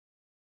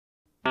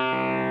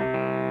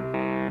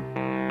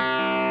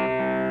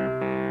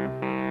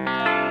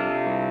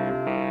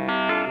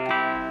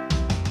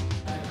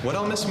What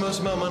I'll miss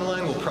most about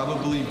Mundaline will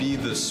probably be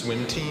the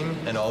swim team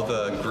and all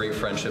the great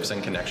friendships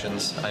and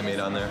connections I made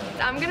on there.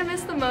 I'm gonna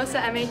miss the most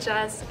at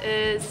MHS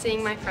is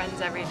seeing my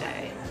friends every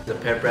day. The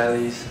pep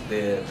rallies,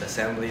 the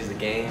assemblies, the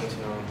games,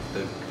 you know,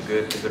 the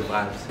good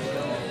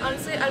vibes.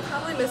 Honestly, I'd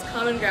probably miss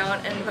Common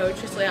Ground and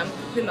Poetry Slam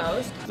the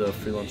most. The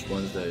free lunch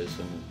Wednesdays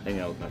and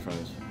hanging out with my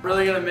friends.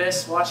 Really gonna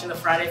miss watching the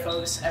Friday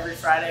Focus every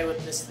Friday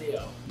with Miss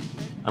Theo.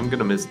 I'm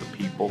gonna miss the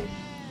people.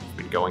 I've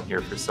been going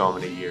here for so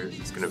many years.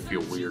 It's gonna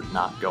feel weird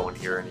not going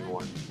here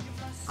anymore.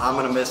 I'm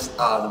gonna miss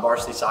the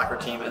varsity soccer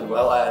team as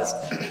well as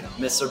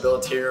Mr.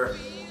 Billatier,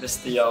 Miss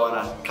Theo, and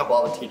a couple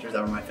other teachers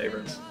that were my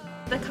favorites.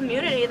 The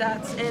community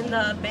that's in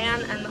the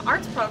band and the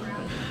arts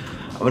program.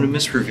 I'm going to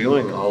miss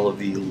reviewing all of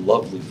the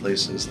lovely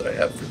places that I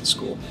have for the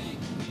school.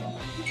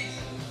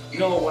 You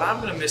know, what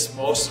I'm going to miss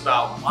most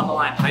about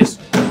Mundaline High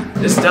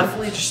School is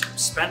definitely just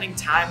spending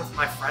time with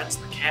my friends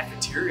in the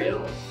cafeteria.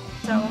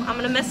 So I'm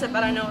going to miss it,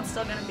 but I know it's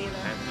still going to be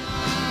there.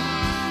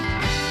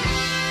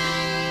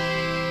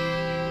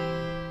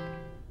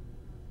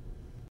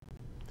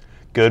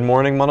 Good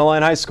morning,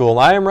 Mundaline High School.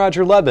 I am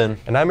Roger Levin.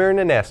 And I'm Aaron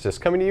Anastas,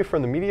 coming to you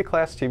from the Media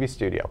Class TV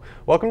studio.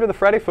 Welcome to the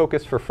Friday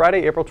Focus for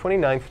Friday, April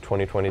 29th,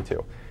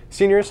 2022.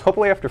 Seniors,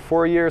 hopefully after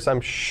 4 years,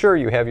 I'm sure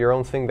you have your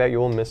own thing that you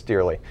will miss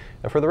dearly.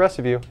 And for the rest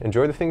of you,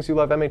 enjoy the things you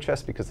love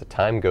MHS because the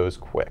time goes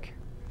quick.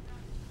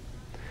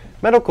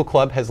 Medical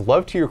Club has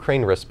Love to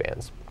Ukraine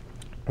wristbands.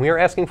 We are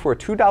asking for a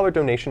 $2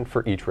 donation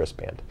for each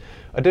wristband.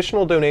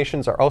 Additional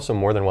donations are also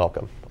more than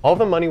welcome. All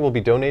the money will be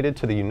donated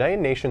to the United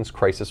Nations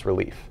Crisis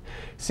Relief.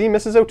 See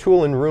Mrs.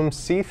 O'Toole in room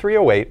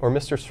C308 or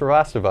Mr.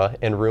 Srivastava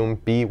in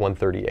room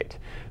B138.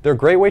 They're a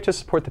great way to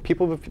support the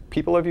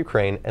people of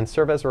Ukraine and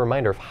serve as a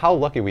reminder of how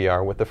lucky we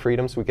are with the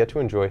freedoms we get to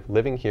enjoy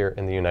living here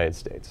in the United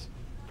States.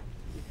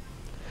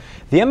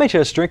 The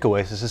MHS Drink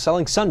Oasis is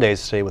selling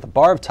sundaes today with a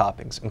bar of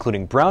toppings,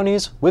 including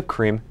brownies, whipped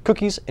cream,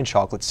 cookies, and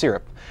chocolate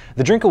syrup.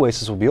 The Drink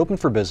Oasis will be open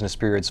for business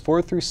periods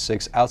 4 through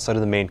 6 outside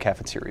of the main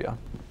cafeteria.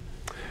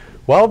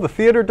 Well, the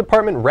theater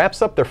department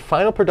wraps up their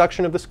final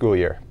production of the school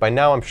year. By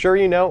now, I'm sure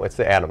you know it's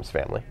the Addams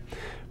Family.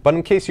 But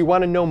in case you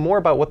want to know more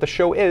about what the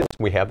show is,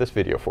 we have this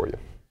video for you.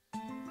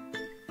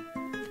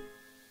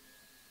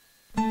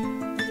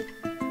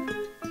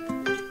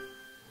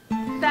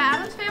 The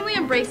Addams Family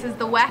embraces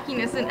the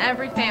wackiness in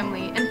every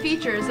family and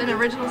features an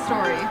original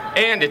story.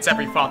 And it's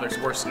every father's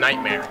worst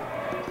nightmare.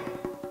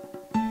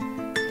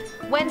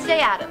 Wednesday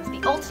Addams,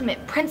 the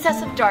ultimate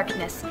princess of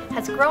darkness,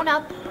 has grown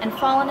up and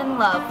fallen in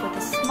love with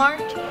a smart,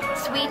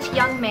 sweet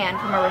young man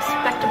from a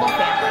respectable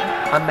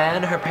family. A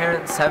man her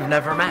parents have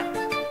never met.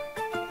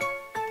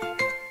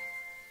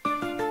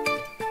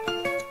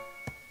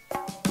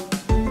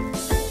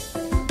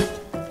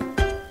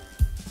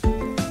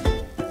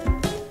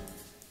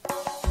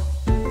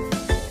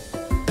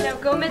 Now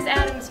Gomez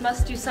Addams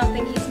must do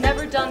something he's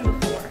never done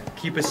before.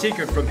 Keep a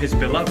secret from his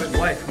beloved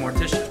wife,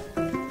 Morticia.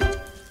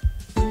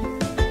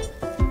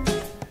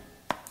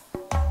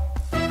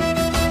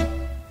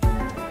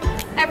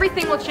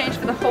 Everything will change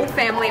for the whole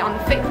family on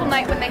the fateful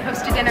night when they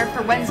host a dinner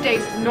for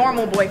Wednesday's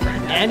normal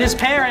boyfriend. And his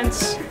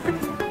parents.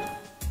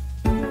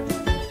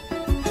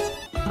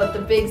 But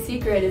the big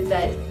secret is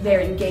that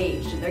they're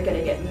engaged and they're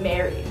gonna get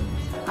married.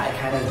 I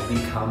kind of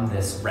become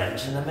this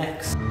wrench in the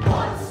mix.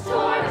 Once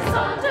torn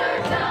asunder,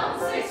 down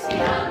 60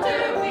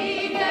 under,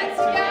 we get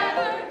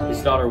together.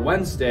 His daughter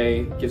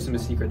Wednesday gives him a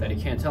secret that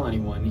he can't tell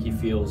anyone. He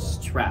feels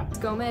trapped.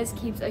 Gomez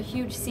keeps a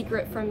huge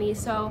secret from me,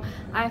 so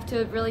I have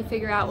to really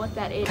figure out what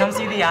that is. Come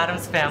see the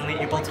Addams Family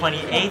April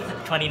 28th,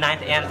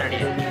 29th, and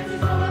 30th.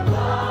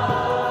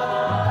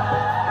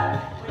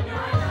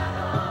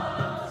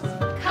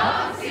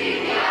 Come see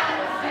the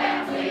Addams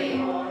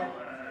Family.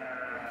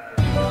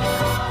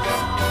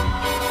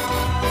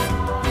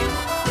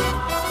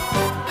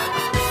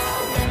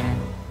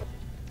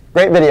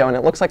 Great video, and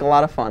it looks like a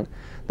lot of fun.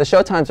 The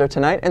show times are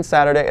tonight and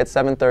Saturday at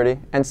 7:30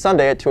 and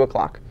Sunday at 2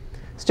 o'clock.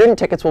 Student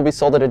tickets will be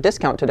sold at a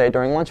discount today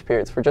during lunch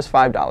periods for just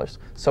 $5.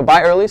 So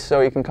buy early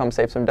so you can come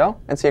save some dough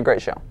and see a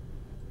great show.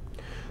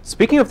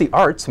 Speaking of the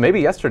arts, maybe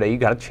yesterday you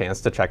got a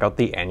chance to check out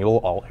the annual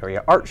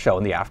all-area art show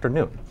in the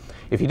afternoon.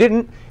 If you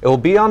didn't, it will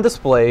be on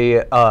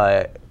display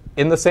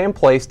in the same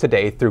place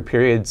today through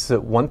periods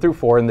 1 through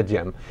 4 in the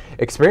gym.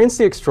 Experience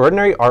the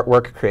extraordinary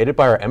artwork created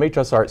by our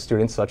MHS art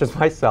students such as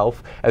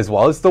myself, as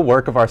well as the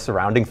work of our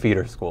surrounding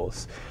feeder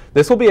schools.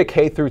 This will be a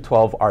K through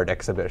 12 art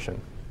exhibition.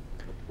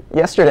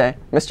 Yesterday,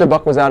 Mr.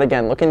 Buck was out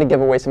again looking to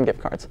give away some gift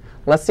cards.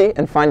 Let's see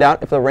and find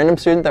out if the random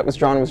student that was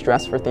drawn was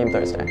dressed for Theme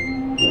Thursday.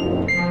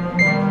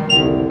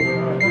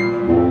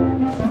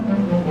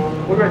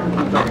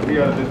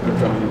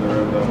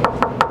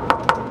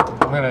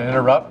 I'm going to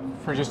interrupt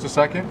for just a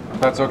second,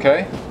 if that's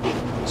okay.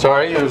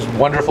 Sorry, it was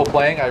wonderful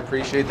playing. I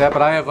appreciate that,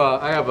 but I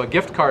have a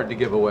gift card to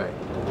give away.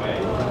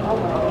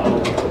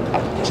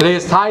 Today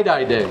is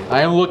tie-dye day. I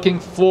am looking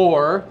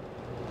for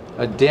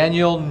a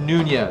Daniel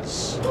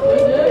Nunez.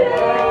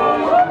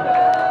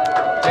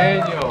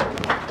 Daniel.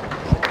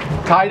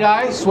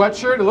 Tie-dye,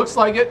 sweatshirt, it looks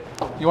like it.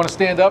 You want to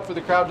stand up for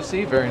the crowd to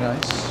see? Very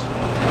nice.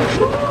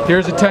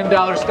 Here's a $10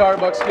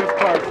 Starbucks gift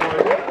card for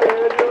you.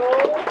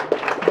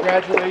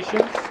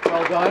 Congratulations.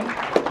 Well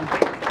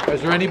done.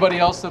 Is there anybody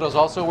else that is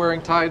also wearing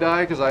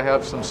tie-dye? Because I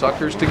have some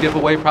suckers to give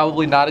away.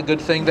 Probably not a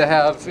good thing to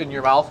have in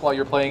your mouth while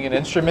you're playing an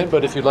instrument,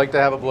 but if you'd like to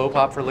have a blow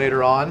pop for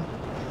later on,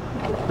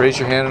 raise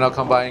your hand and I'll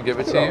come by and give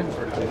it to you.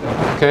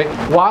 Okay.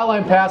 While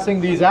I'm passing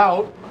these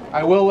out,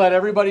 I will let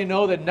everybody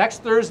know that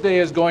next Thursday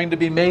is going to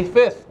be May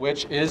 5th,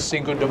 which is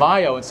Cinco de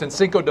Mayo. And since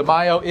Cinco de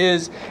Mayo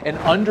is an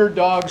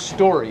underdog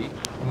story,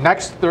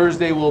 next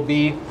Thursday will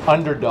be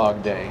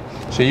Underdog Day.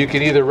 So you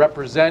can either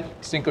represent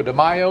Cinco de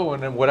Mayo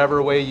in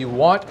whatever way you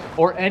want,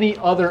 or any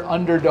other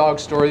underdog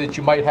story that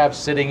you might have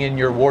sitting in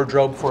your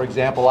wardrobe. For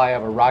example, I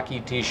have a Rocky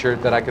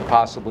t-shirt that I could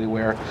possibly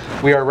wear.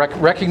 We are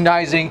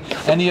recognizing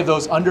any of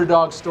those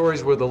underdog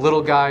stories where the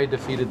little guy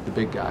defeated the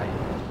big guy.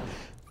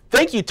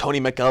 Thank you, Tony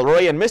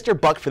McElroy and Mr.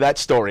 Buck, for that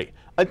story.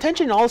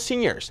 Attention all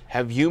seniors,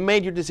 have you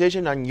made your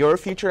decision on your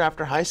future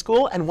after high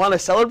school and want to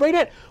celebrate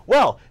it?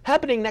 Well,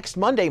 happening next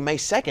Monday, May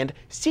 2nd,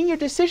 Senior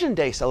Decision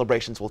Day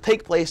celebrations will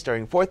take place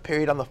during 4th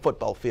period on the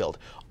football field.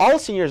 All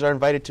seniors are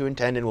invited to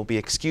attend and will be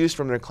excused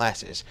from their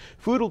classes.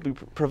 Food will be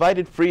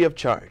provided free of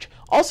charge.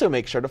 Also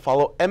make sure to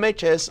follow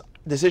MHS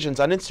Decisions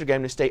on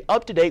Instagram to stay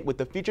up to date with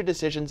the future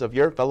decisions of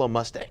your fellow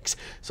Mustangs.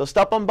 So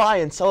stop on by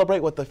and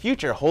celebrate what the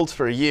future holds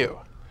for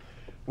you.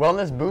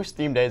 Wellness Boost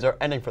theme days are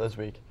ending for this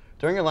week.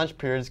 During your lunch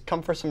periods,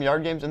 come for some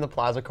yard games in the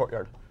Plaza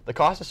Courtyard. The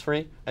cost is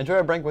free. Enjoy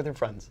a break with your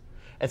friends.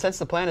 And since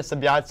the plan is to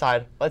be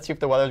outside, let's see if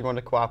the weather is going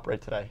to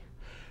cooperate today.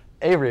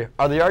 Avery,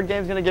 are the yard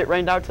games going to get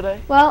rained out today?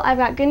 Well, I've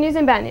got good news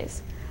and bad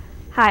news.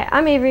 Hi,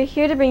 I'm Avery,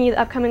 here to bring you the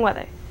upcoming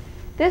weather.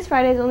 This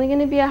Friday is only going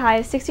to be a high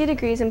of 60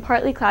 degrees and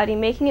partly cloudy,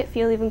 making it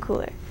feel even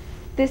cooler.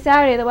 This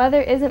Saturday, the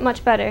weather isn't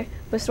much better,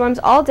 with storms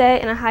all day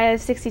and a high of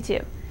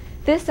 62.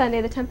 This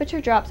Sunday, the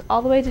temperature drops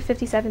all the way to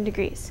 57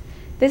 degrees.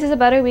 This is a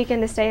better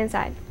weekend to stay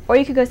inside, or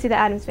you could go see the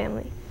Addams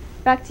Family.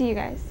 Back to you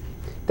guys.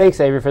 Thanks,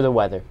 Avery, for the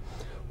weather.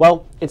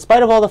 Well, in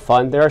spite of all the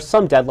fun, there are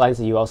some deadlines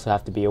that you also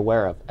have to be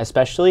aware of,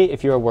 especially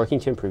if you are working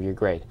to improve your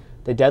grade.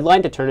 The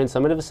deadline to turn in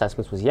summative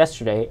assessments was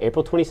yesterday,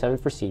 April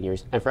 27th for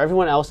seniors, and for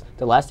everyone else,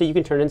 the last day you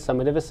can turn in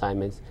summative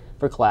assignments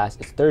for class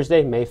is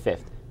Thursday, May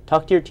 5th.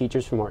 Talk to your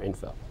teachers for more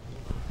info.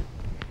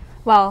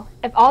 Well,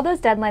 if all those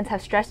deadlines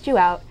have stressed you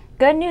out,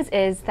 good news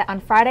is that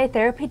on Friday,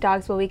 therapy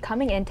dogs will be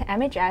coming into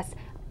MHS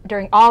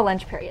during all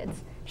lunch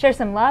periods. Share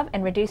some love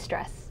and reduce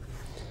stress.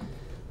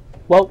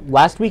 Well,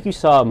 last week you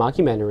saw a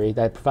mockumentary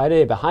that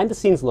provided a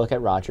behind-the-scenes look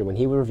at Roger when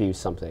he reviews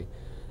something.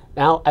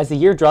 Now, as the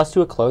year draws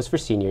to a close for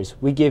seniors,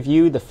 we give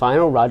you the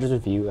final Roger's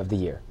Review of the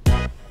year.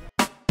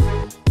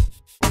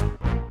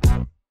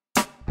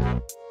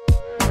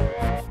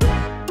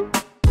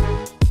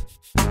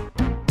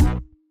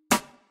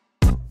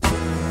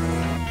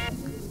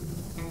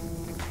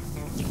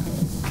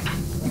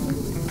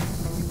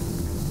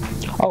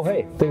 Oh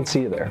hey, didn't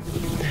see you there.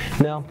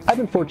 Now, I've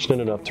been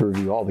fortunate enough to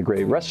review all the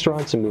great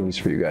restaurants and movies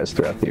for you guys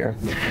throughout the year.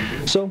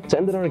 So, to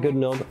end it on a good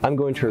note, I'm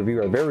going to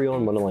review our very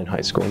own Wonderland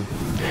High School.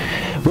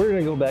 We're going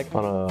to go back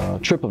on a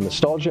trip of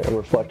nostalgia and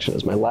reflection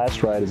as my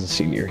last ride as a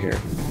senior here.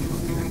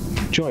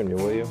 Join me,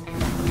 will you?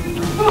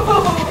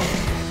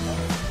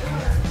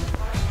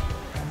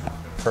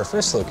 For our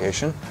first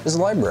location is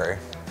the library.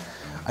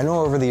 I know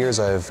over the years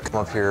I've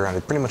come up here on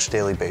a pretty much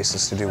daily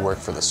basis to do work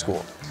for the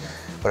school.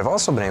 But I've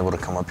also been able to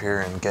come up here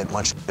and get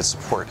much good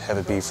support, have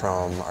it be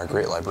from our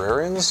great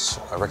librarians,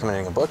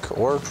 recommending a book,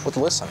 or with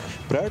the list center.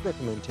 But I'd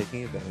recommend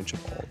taking advantage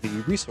of all the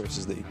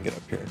resources that you can get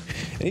up here.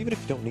 And even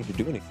if you don't need to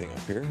do anything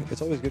up here,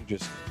 it's always good to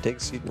just take a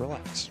seat and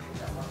relax.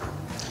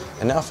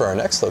 And now for our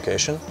next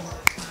location.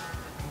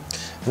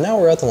 And now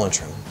we're at the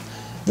lunchroom.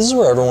 This is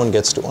where everyone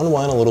gets to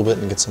unwind a little bit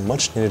and get some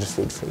much needed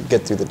food to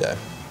get through the day.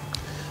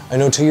 I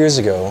know 2 years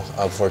ago,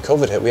 before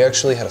COVID hit, we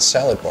actually had a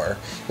salad bar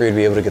where you'd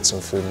be able to get some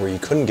food where you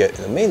couldn't get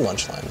in the main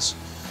lunch lines.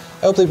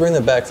 I hope they bring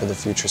that back for the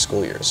future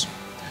school years.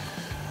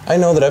 I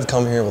know that I've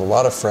come here with a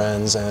lot of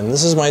friends, and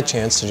this is my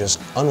chance to just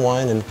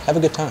unwind and have a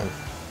good time.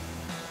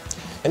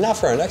 And now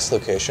for our next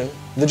location,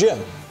 the gym.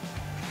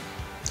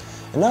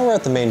 And now we're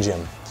at the main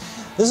gym.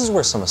 This is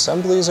where some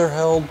assemblies are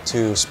held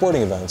to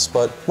sporting events,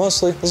 but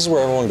mostly this is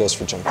where everyone goes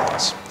for gym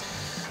class.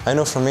 I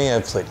know for me,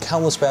 I've played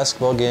countless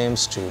basketball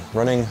games to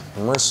running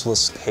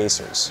merciless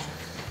pacers.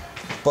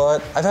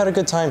 But I've had a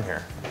good time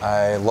here.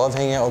 I love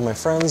hanging out with my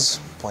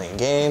friends, playing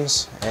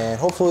games, and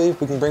hopefully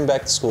we can bring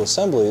back the school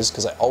assemblies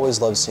because I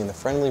always love seeing the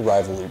friendly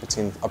rivalry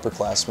between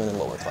upperclassmen and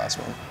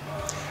lowerclassmen.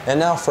 And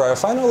now for our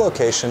final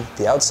location,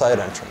 the outside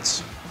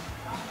entrance.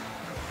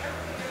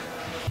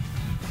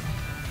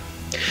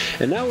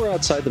 And now we're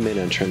outside the main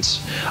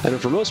entrance. I know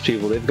for most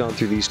people, they've gone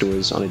through these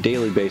doors on a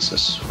daily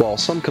basis. While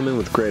some come in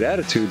with great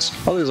attitudes,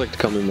 others like to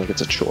come in like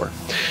it's a chore.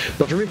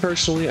 But for me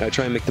personally, I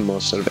try and make the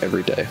most out of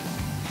every day.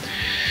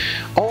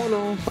 All in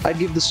all, I'd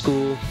give the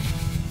school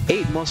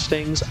 8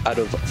 Mustangs out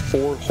of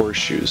 4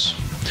 horseshoes.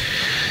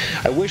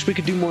 I wish we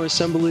could do more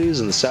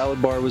assemblies and the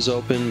salad bar was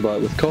open, but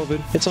with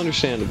COVID, it's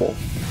understandable.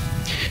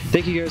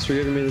 Thank you guys for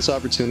giving me this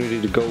opportunity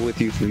to go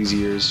with you for these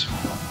years.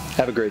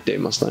 Have a great day,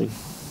 Mustang.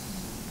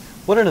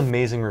 What an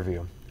amazing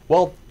review.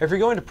 Well, if you're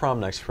going to prom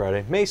next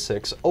Friday, May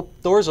 6th,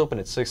 doors open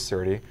at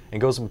 6:30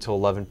 and goes up until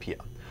 11 p.m.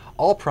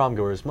 all prom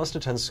goers must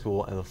attend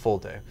school in the full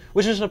day,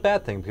 which isn't a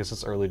bad thing because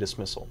it's early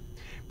dismissal.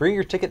 Bring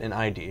your ticket and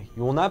ID.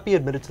 You will not be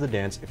admitted to the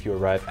dance if you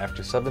arrive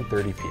after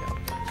 7:30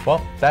 p.m.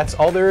 Well, that's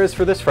all there is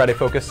for this Friday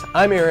Focus.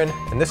 I'm Aaron,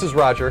 and this is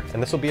Roger,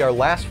 and this will be our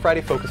last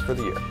Friday Focus for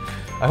the year.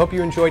 I hope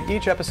you enjoyed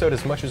each episode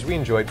as much as we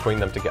enjoyed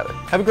putting them together.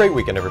 Have a great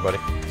weekend, everybody.